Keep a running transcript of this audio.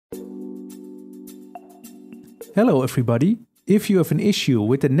Hello everybody! If you have an issue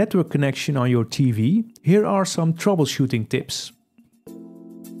with the network connection on your TV, here are some troubleshooting tips.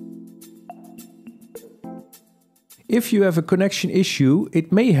 If you have a connection issue, it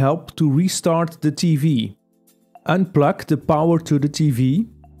may help to restart the TV. Unplug the power to the TV,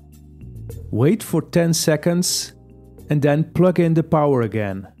 wait for 10 seconds and then plug in the power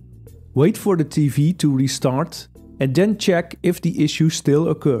again. Wait for the TV to restart and then check if the issue still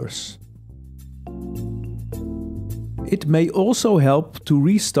occurs. It may also help to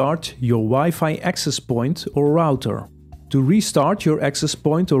restart your Wi-Fi access point or router. To restart your access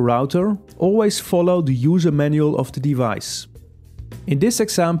point or router, always follow the user manual of the device. In this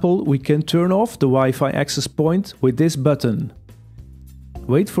example, we can turn off the Wi-Fi access point with this button.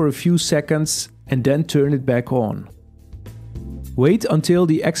 Wait for a few seconds and then turn it back on. Wait until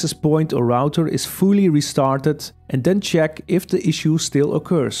the access point or router is fully restarted and then check if the issue still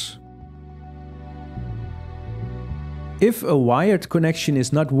occurs. If a wired connection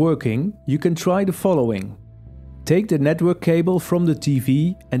is not working, you can try the following. Take the network cable from the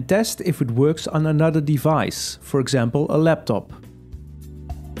TV and test if it works on another device, for example a laptop.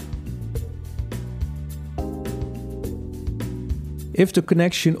 If the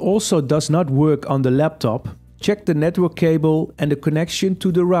connection also does not work on the laptop, check the network cable and the connection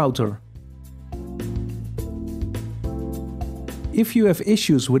to the router. If you have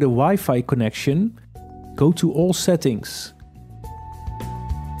issues with a Wi-Fi connection, go to All Settings,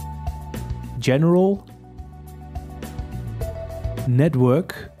 General,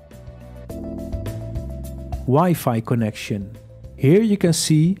 Network, Wi-Fi connection. Here you can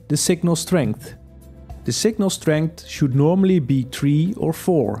see the signal strength. The signal strength should normally be 3 or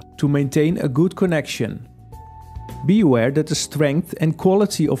 4 to maintain a good connection. Be aware that the strength and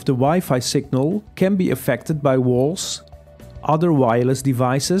quality of the Wi-Fi signal can be affected by walls, other wireless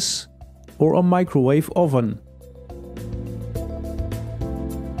devices, or a microwave oven.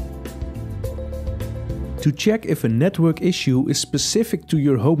 To check if a network issue is specific to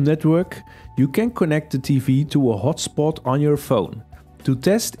your home network, you can connect the TV to a hotspot on your phone to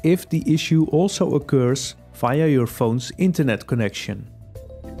test if the issue also occurs via your phone's internet connection.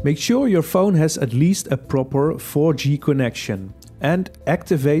 Make sure your phone has at least a proper 4G connection and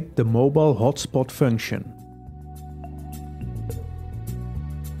activate the mobile hotspot function.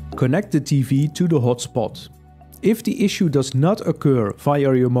 Connect the TV to the hotspot. If the issue does not occur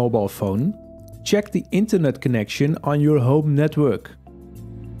via your mobile phone, check the internet connection on your home network.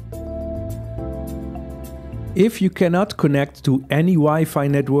 If you cannot connect to any Wi-Fi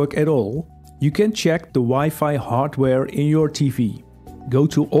network at all, you can check the Wi-Fi hardware in your TV. Go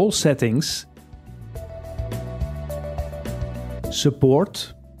to All Settings,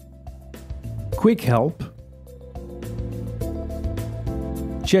 Support, Quick Help,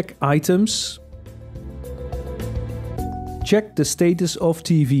 check Items, check the status of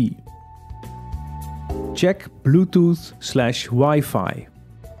TV, check Bluetooth/Wi-Fi.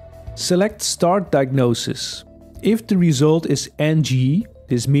 Select Start Diagnosis. If the result is NG,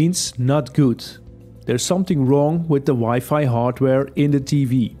 this means not good. There's something wrong with the Wi-Fi hardware in the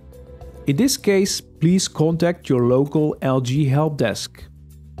TV. In this case, please contact your local LG help desk.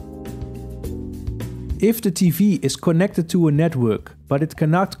 If the TV is connected to a network but it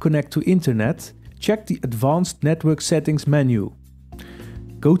cannot connect to internet, check the Advanced Network Settings menu.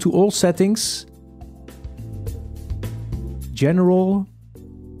 Go to All Settings, General,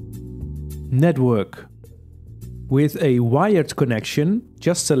 Network. With a wired connection,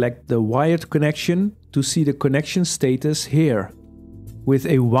 just select the wired connection to see the connection status here. With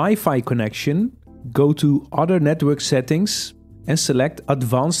a Wi-Fi connection, go to Other Network Settings and select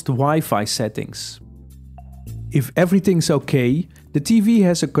Advanced Wi-Fi Settings. If everything's okay, the TV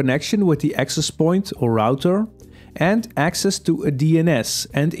has a connection with the access point or router and access to a DNS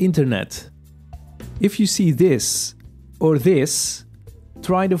and internet. If you see this or this,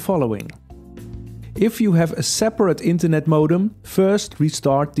 try the following. If you have a separate internet modem, first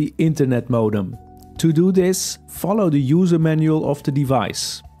restart the internet modem. To do this, follow the user manual of the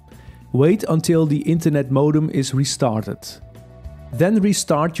device. Wait until the internet modem is restarted. Then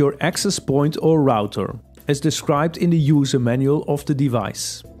restart your access point or router, as described in the user manual of the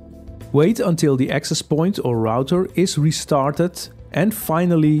device. Wait until the access point or router is restarted and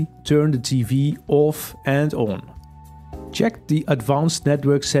finally turn the TV off and on. Check the Advanced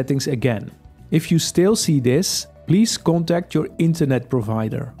Network Settings again. If you still see this, please contact your internet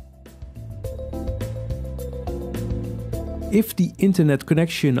provider. If the internet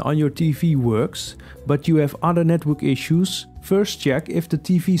connection on your TV works, but you have other network issues, first check if the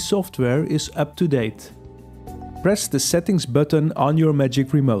TV software is up to date. Press the Settings button on your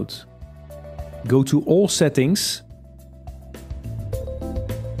Magic Remote. Go to All Settings,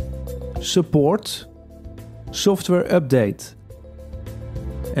 Support, Software Update,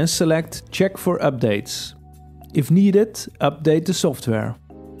 and select Check for updates. If needed, update the software.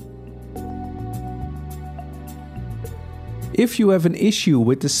 If you have an issue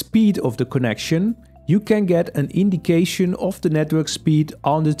with the speed of the connection, you can get an indication of the network speed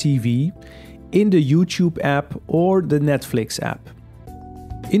on the TV in the YouTube app or the Netflix app.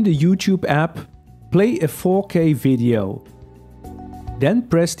 In the YouTube app, play a 4K video. Then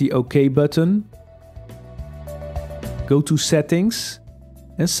press the OK button, go to Settings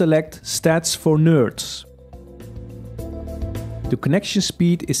and select Stats for Nerds. The connection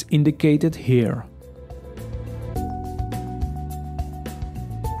speed is indicated here.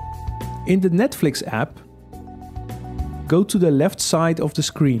 In the Netflix app, go to the left side of the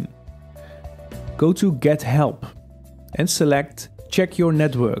screen. Go to Get Help and select Check your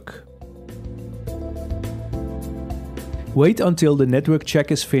network. Wait until the network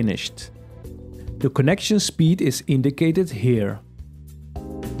check is finished. The connection speed is indicated here.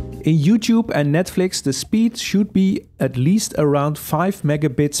 In YouTube and Netflix, the speed should be at least around 5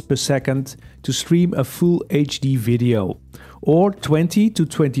 megabits per second to stream a full HD video, or 20 to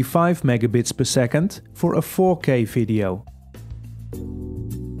 25 megabits per second for a 4K video.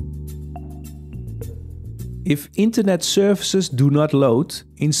 If internet services do not load,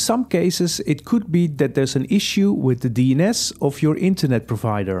 in some cases it could be that there's an issue with the DNS of your internet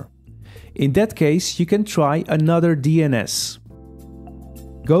provider. In that case, you can try another DNS.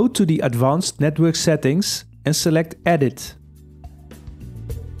 Go to the Advanced Network Settings and select Edit.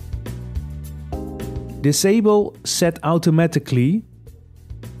 Disable Set Automatically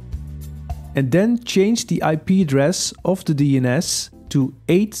and then change the IP address of the DNS to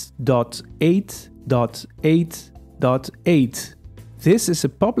 8.8.8.8. This is a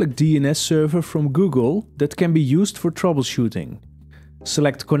public DNS server from Google that can be used for troubleshooting.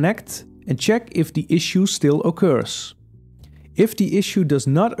 Select Connect and check if the issue still occurs. If the issue does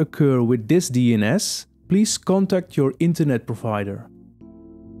not occur with this DNS, please contact your internet provider.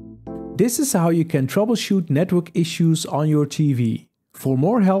 This is how you can troubleshoot network issues on your TV. For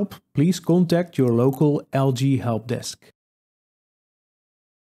more help, please contact your local LG help desk.